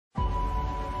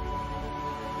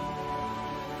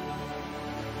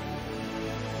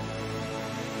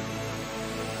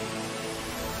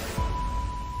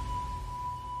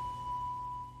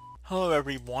Hello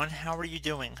everyone, how are you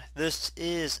doing? This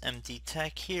is MD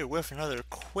Tech here with another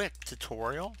quick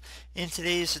tutorial. In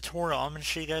today's tutorial, I'm going to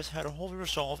show you guys how to hopefully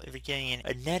resolve if you're getting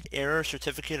a net error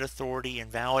certificate authority and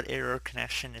valid error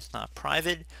connection is not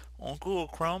private on Google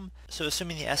Chrome. So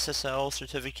assuming the SSL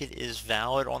certificate is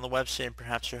valid on the website and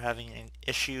perhaps you're having an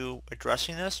issue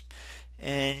addressing this,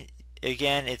 and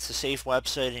again it's a safe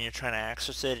website and you're trying to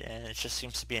access it and it just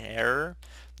seems to be an error,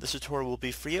 this tutorial will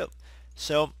be for you.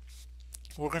 So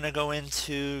we're going to go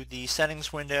into the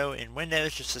settings window in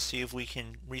Windows just to see if we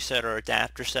can reset our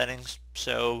adapter settings.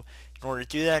 So in order to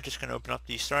do that, just going to open up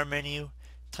the start menu,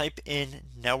 type in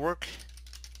network.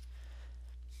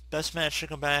 Best match should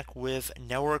come back with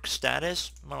network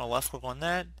status. I'm going to left click on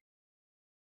that.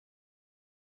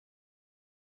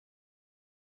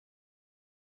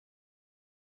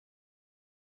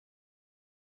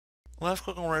 Left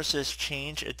click on where it says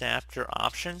change adapter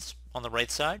options on the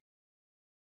right side.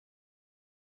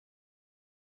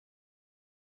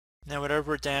 Now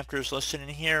whatever adapter is listed in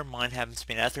here, mine happens to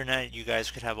be an Ethernet, you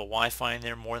guys could have a Wi-Fi in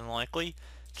there more than likely.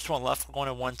 Just want to left click on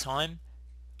it one time,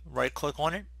 right click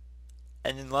on it,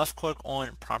 and then left click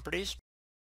on properties.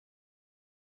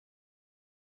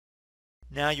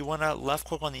 Now you want to left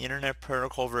click on the Internet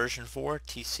Protocol version 4,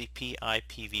 TCP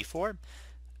IPv4,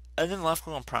 and then left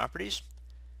click on properties.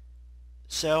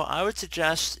 So I would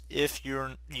suggest if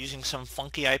you're using some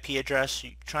funky IP address,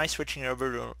 you try switching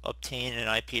over to obtain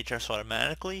an IP address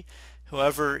automatically.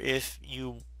 However, if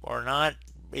you are not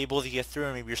able to get through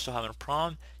and maybe you're still having a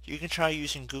problem, you can try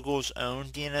using Google's Own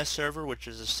DNS Server, which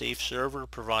is a safe server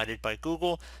provided by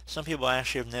Google. Some people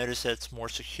actually have noticed that it's more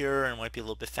secure and might be a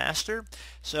little bit faster.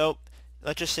 So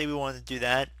let's just say we wanted to do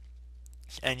that,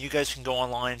 and you guys can go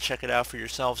online and check it out for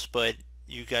yourselves, but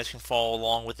you guys can follow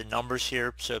along with the numbers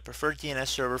here. So preferred DNS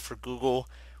server for Google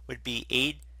would be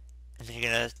 8, and then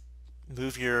you're going to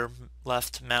move your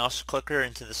left mouse clicker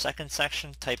into the second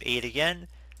section, type 8 again.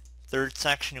 Third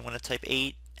section you want to type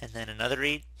 8 and then another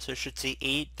 8. So it should say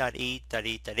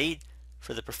 8.8.8.8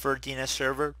 for the preferred DNS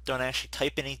server. Don't actually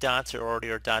type any dots, there already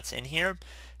are dots in here.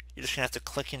 You're just going to have to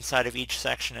click inside of each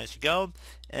section as you go.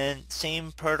 And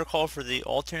same protocol for the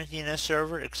alternate DNS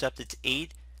server, except it's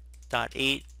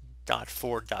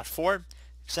 8.8.4.4.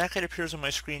 Exactly what appears on my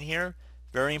screen here.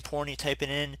 Very important you type it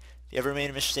in. If you ever made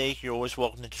a mistake, you're always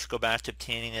welcome to just go back to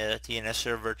obtaining a DNS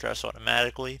server address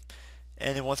automatically.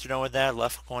 And then once you're done with that,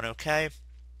 left click on OK,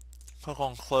 click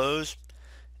on close,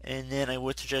 and then I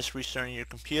would suggest restarting your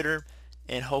computer,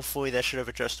 and hopefully that should have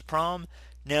addressed the problem.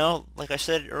 Now, like I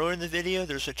said earlier in the video,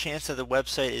 there's a chance that the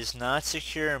website is not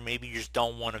secure and maybe you just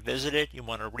don't want to visit it, you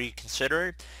want to reconsider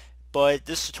it. But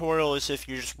this tutorial is if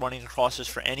you're just running across this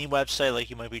for any website, like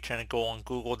you might be trying to go on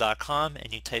google.com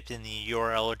and you typed in the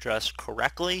URL address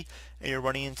correctly and you're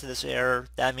running into this error,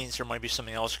 that means there might be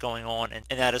something else going on, and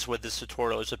that is what this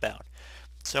tutorial is about.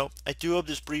 So I do hope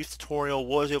this brief tutorial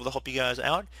was able to help you guys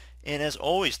out, and as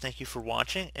always, thank you for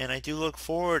watching, and I do look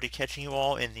forward to catching you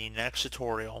all in the next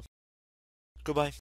tutorial. Goodbye.